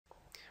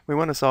We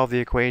want to solve the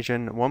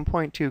equation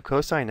 1.2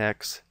 cosine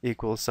x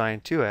equals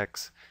sine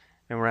 2x,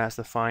 and we're asked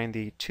to find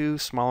the two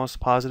smallest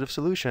positive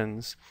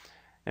solutions,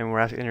 and we're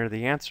asked to enter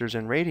the answers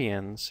in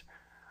radians,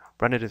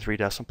 run it at 3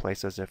 decimal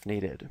places if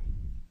needed.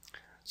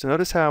 So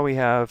notice how we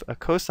have a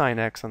cosine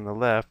x on the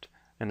left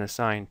and a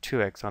sine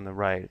 2x on the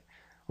right.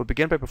 We'll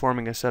begin by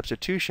performing a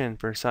substitution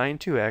for sine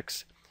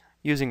 2x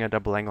using a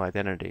double angle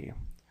identity,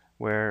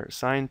 where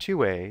sine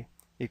 2a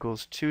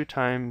equals 2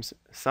 times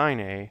sine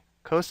a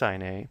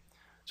cosine a.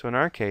 So in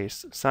our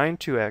case, sine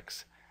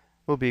 2x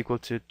will be equal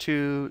to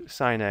 2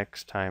 sine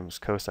x times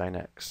cosine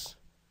x.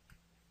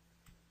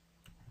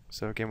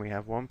 So again, we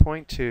have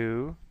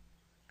 1.2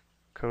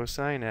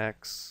 cosine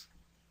x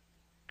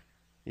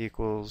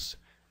equals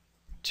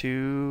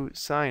 2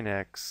 sine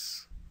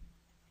x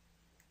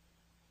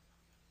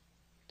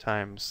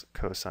times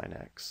cosine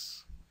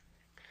x.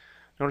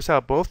 Notice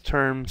how both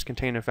terms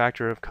contain a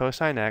factor of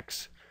cosine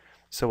x,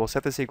 so we'll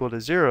set this equal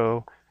to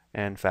 0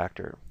 and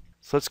factor.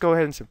 So let's go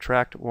ahead and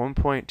subtract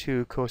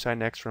 1.2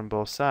 cosine x from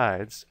both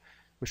sides,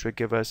 which would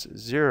give us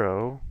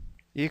 0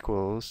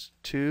 equals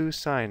 2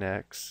 sine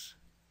x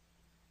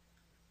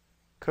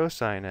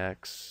cosine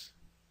x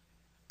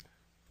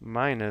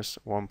minus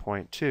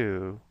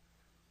 1.2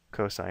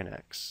 cosine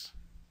x.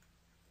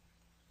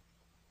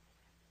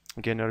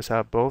 Again, notice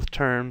how both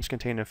terms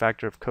contain a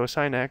factor of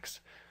cosine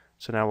x,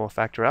 so now we'll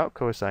factor out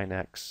cosine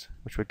x,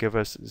 which would give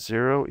us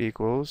 0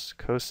 equals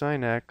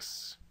cosine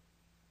x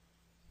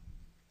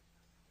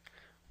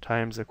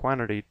times the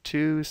quantity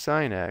 2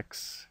 sine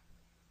x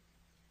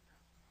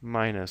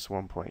minus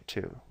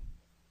 1.2.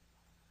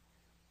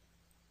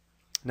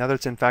 Now that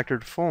it's in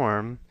factored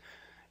form,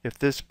 if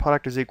this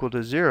product is equal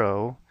to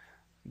 0,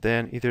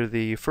 then either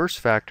the first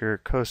factor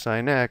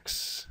cosine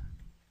x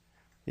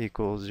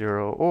equals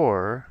 0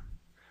 or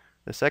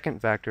the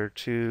second factor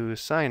 2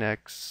 sine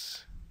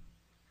x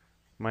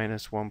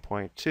minus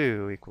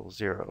 1.2 equals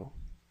 0.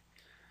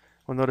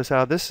 Well, notice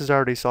how this is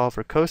already solved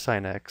for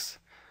cosine x.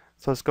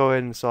 So let's go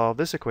ahead and solve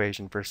this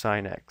equation for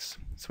sine x.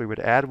 So we would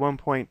add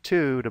 1.2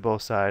 to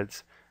both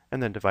sides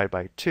and then divide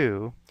by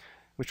 2,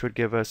 which would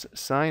give us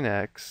sine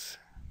x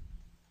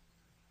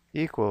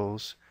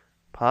equals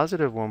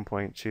positive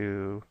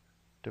 1.2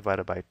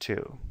 divided by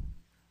 2.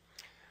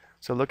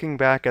 So looking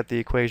back at the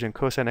equation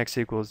cosine x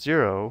equals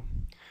 0,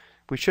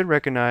 we should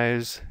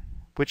recognize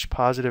which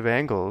positive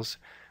angles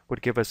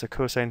would give us a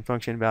cosine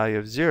function value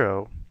of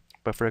 0,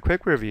 but for a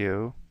quick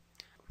review,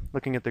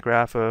 looking at the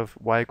graph of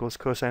y equals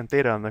cosine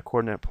theta on the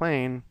coordinate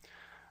plane,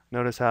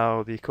 notice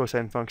how the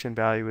cosine function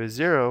value is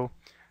 0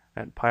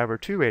 at pi over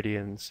 2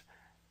 radians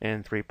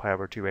and 3 pi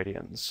over 2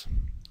 radians.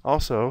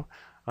 Also,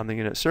 on the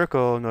unit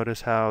circle,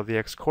 notice how the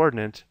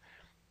x-coordinate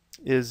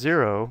is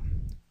 0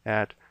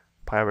 at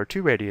pi over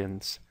 2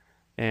 radians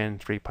and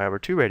 3 pi over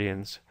 2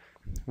 radians,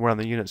 where on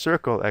the unit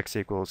circle x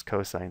equals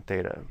cosine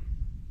theta.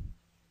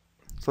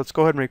 So let's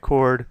go ahead and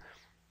record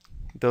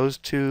those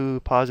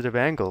two positive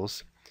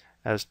angles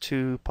as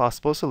two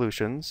possible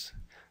solutions.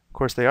 Of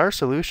course, they are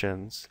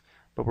solutions,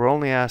 but we're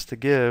only asked to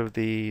give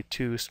the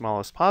two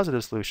smallest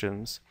positive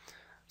solutions,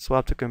 so we'll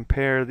have to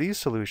compare these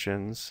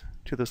solutions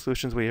to the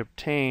solutions we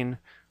obtain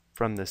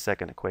from the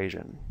second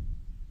equation.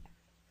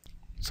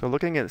 So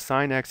looking at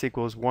sine x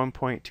equals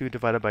 1.2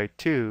 divided by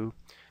 2,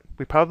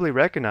 we probably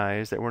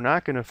recognize that we're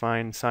not going to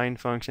find sine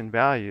function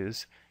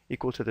values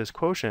equal to this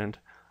quotient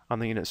on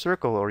the unit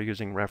circle or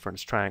using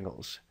reference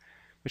triangles,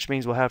 which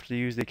means we'll have to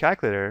use the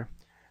calculator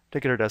to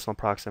get our decimal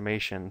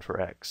approximation for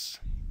x.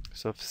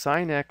 So if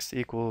sine x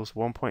equals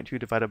 1.2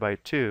 divided by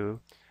 2,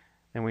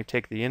 and we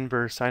take the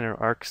inverse sine or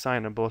arc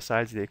sine on both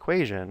sides of the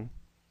equation,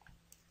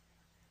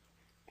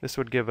 this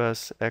would give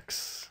us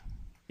x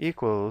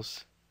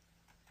equals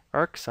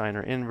arc sine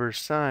or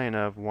inverse sine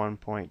of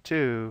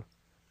 1.2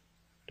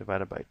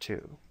 divided by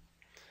 2.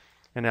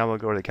 And now we'll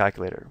go to the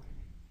calculator.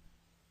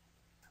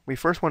 We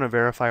first want to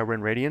verify we're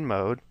in radian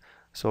mode,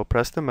 so we'll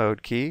press the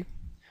mode key.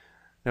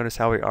 Notice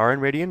how we are in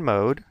radian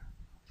mode.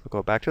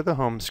 We'll go back to the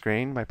home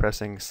screen by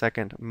pressing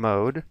second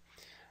mode,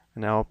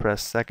 and now we'll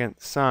press second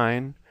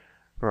sine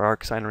for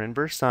arc sine or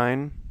inverse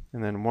sine,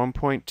 and then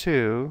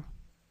 1.2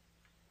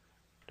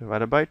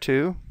 divided by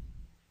 2,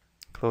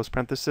 close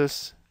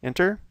parenthesis,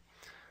 enter.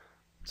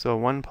 So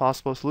one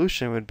possible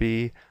solution would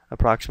be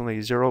approximately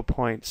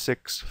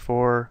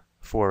 0.644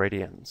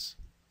 radians.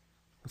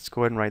 Let's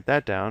go ahead and write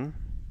that down.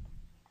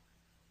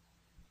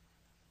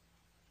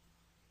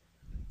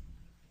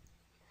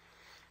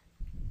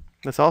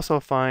 Let's also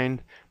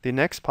find the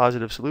next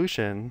positive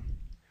solution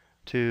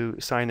to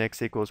sine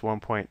x equals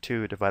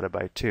 1.2 divided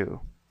by 2.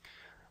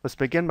 Let's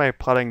begin by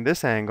plotting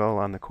this angle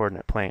on the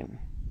coordinate plane.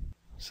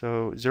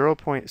 So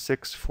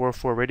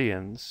 0.644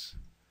 radians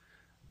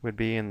would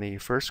be in the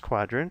first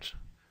quadrant.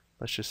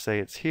 Let's just say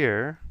it's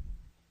here.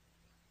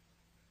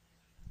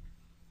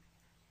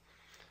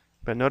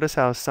 But notice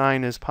how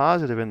sine is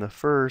positive in the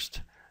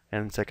first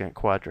and second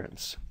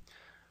quadrants.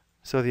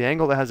 So the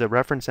angle that has a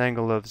reference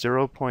angle of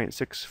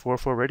 0.644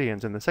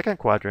 radians in the second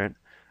quadrant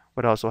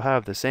would also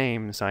have the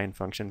same sine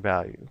function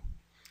value.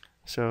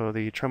 So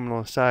the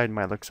terminal side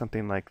might look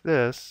something like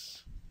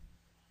this.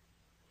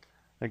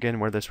 again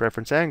where this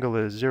reference angle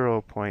is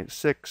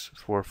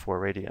 0.644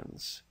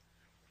 radians.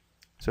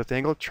 So if the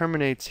angle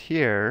terminates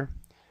here,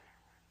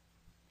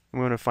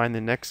 and we want to find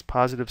the next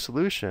positive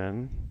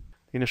solution,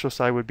 the initial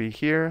side would be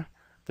here,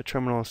 the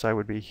terminal side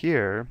would be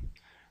here.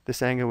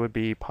 This angle would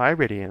be pi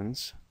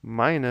radians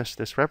minus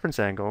this reference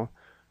angle,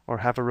 or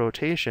half a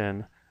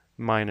rotation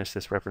minus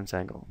this reference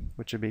angle,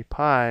 which would be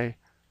pi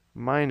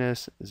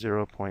minus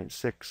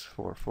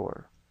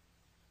 0.644.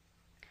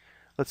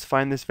 Let's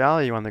find this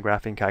value on the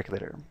graphing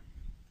calculator.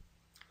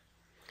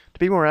 To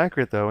be more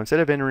accurate though, instead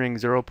of entering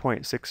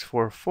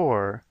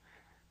 0.644,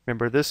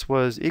 remember this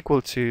was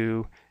equal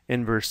to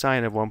inverse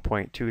sine of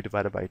 1.2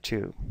 divided by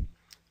 2.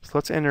 So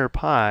let's enter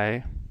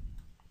pi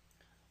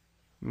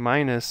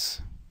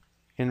minus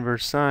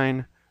inverse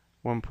sine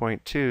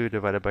 1.2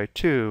 divided by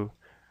 2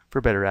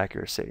 for better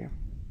accuracy.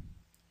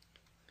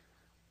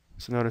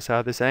 So notice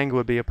how this angle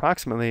would be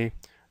approximately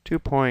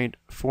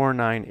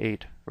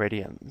 2.498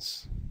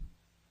 radians.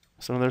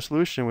 So another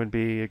solution would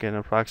be, again,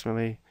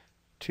 approximately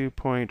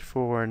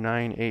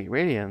 2.498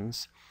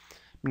 radians.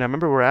 Now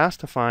remember, we're asked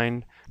to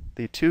find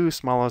the two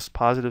smallest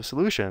positive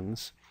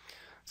solutions.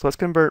 So let's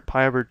convert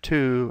pi over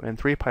 2 and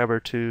 3 pi over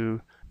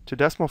 2 to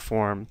decimal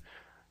form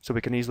so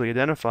we can easily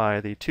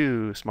identify the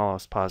two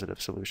smallest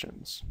positive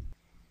solutions.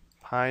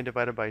 Pi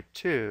divided by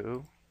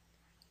 2,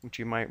 which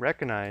you might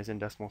recognize in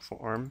decimal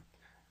form,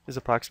 is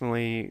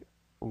approximately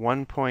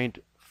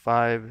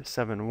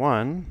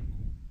 1.571,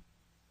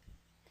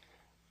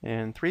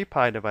 and 3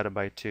 pi divided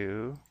by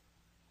 2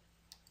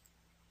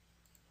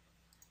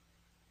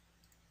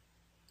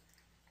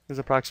 is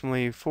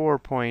approximately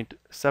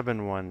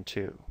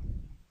 4.712.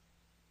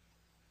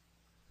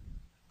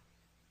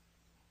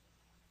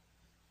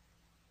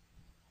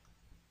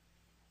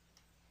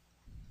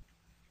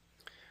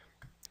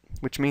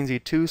 Which means the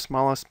two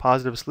smallest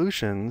positive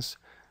solutions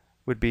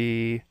would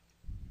be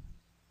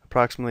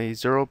approximately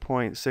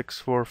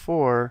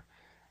 0.644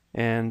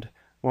 and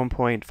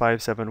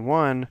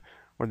 1.571,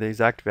 where the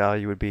exact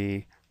value would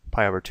be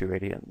pi over 2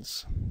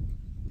 radians.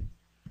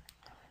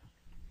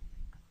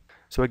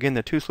 So again,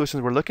 the two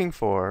solutions we're looking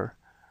for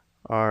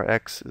are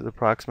x is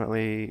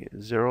approximately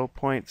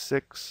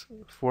 0.644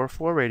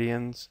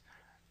 radians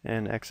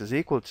and x is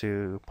equal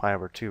to pi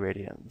over 2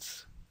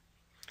 radians.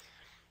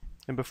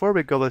 And before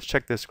we go, let's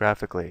check this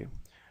graphically.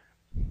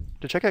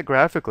 To check it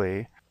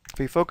graphically, if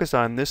we focus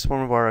on this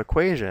form of our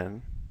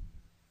equation,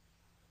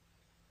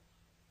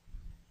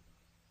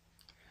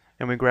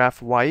 and we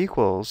graph y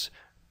equals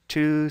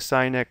 2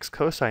 sine x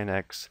cosine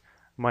x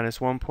minus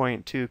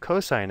 1.2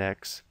 cosine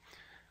x,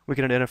 we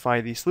can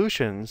identify the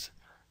solutions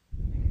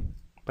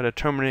by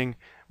determining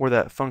where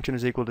that function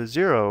is equal to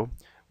 0,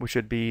 which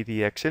would be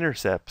the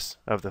x-intercepts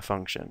of the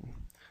function.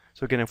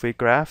 So again, if we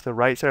graph the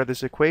right side of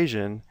this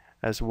equation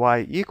as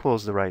y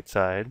equals the right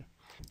side,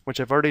 which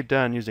I've already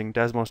done using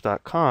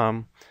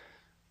desmos.com,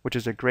 which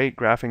is a great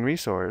graphing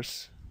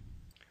resource.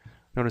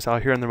 Notice how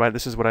here on the right,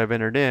 this is what I've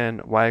entered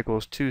in, y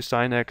equals 2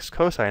 sine x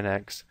cosine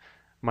x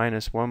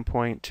minus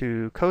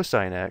 1.2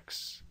 cosine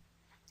x.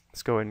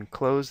 Let's go ahead and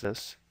close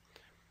this.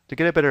 To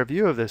get a better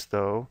view of this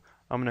though,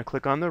 I'm going to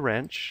click on the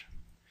wrench,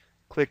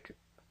 click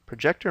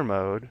projector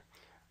mode,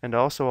 and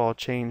also I'll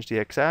change the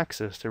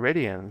x-axis to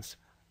radians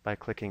by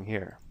clicking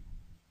here.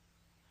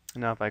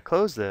 Now if I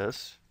close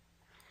this,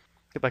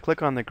 if I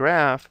click on the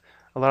graph,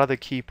 a lot of the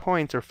key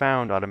points are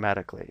found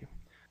automatically.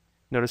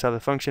 Notice how the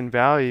function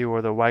value,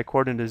 or the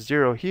y-coordinate, is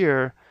 0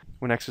 here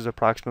when x is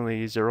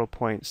approximately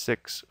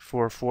 0.644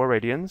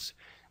 radians,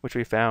 which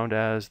we found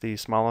as the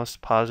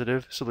smallest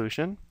positive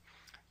solution.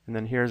 And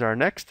then here's our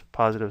next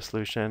positive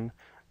solution.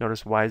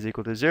 Notice y is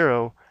equal to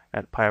 0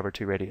 at pi over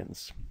 2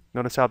 radians.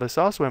 Notice how this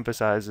also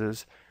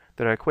emphasizes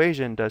that our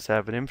equation does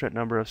have an infinite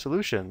number of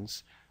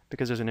solutions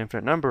because there's an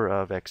infinite number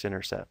of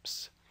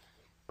x-intercepts.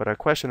 But our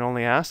question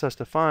only asks us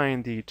to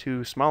find the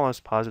two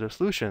smallest positive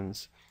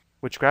solutions,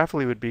 which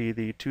graphically would be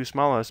the two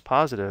smallest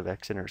positive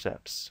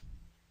x-intercepts.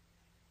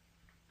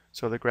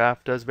 So the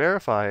graph does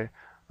verify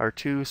our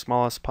two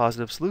smallest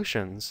positive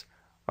solutions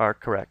are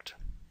correct.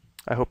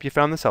 I hope you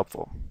found this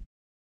helpful.